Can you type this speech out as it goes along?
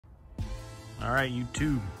All right,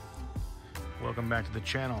 YouTube, welcome back to the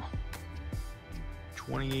channel.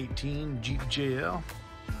 2018 Jeep JL.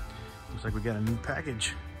 Looks like we got a new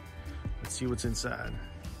package. Let's see what's inside.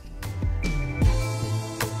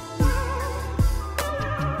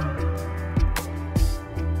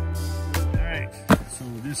 All right, so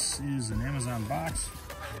this is an Amazon box.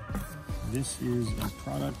 This is a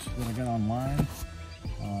product that I got online.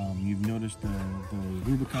 You've noticed the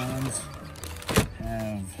Rubicons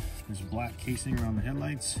have this black casing around the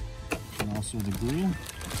headlights, and also the Grille.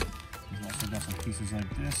 We've also got some pieces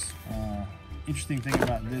like this. Interesting thing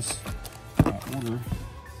about this order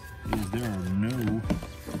is there are no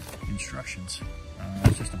instructions.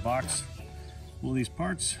 It's just a box full of these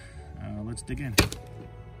parts. Let's dig in.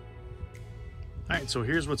 All right, so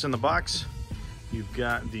here's what's in the box. You've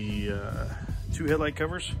got the 2 headlight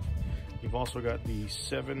covers. You've also got the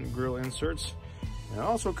 7 grill inserts. And it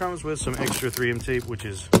also comes with some extra 3M tape, which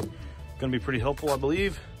is gonna be pretty helpful, I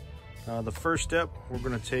believe. The first step, we're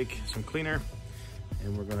gonna take some cleaner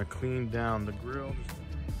and we're gonna clean down the grill.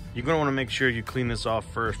 You're gonna wanna make sure you clean this off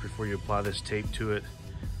first before you apply this tape to it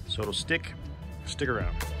so it'll stick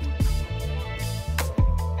around.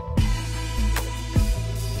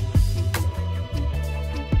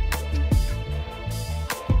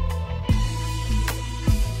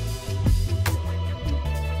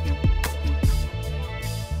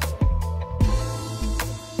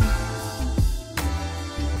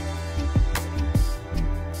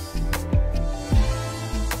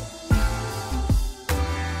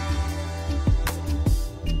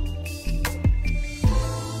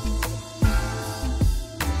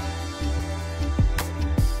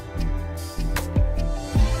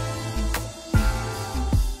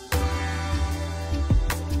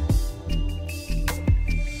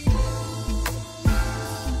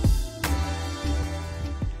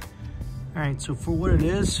 All right, so for what it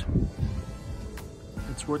is,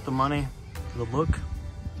 it's worth the money, the look.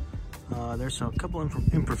 There's a couple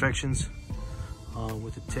imperfections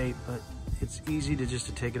with the tape, but it's easy to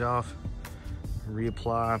just take it off,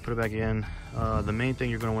 reapply, put it back in. The main thing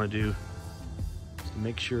you're gonna wanna do is to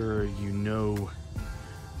make sure you know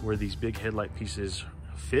where these big headlight pieces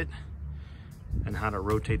fit and how to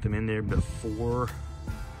rotate them in there before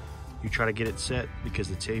you try to get it set, because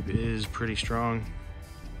the tape is pretty strong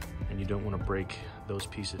and you don't want to break those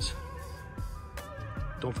pieces.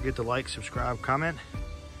 Don't forget to like, subscribe, comment.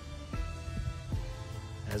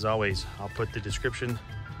 As always, I'll put the description,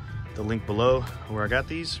 the link below where I got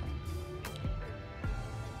these.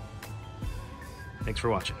 Thanks for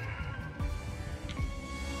watching.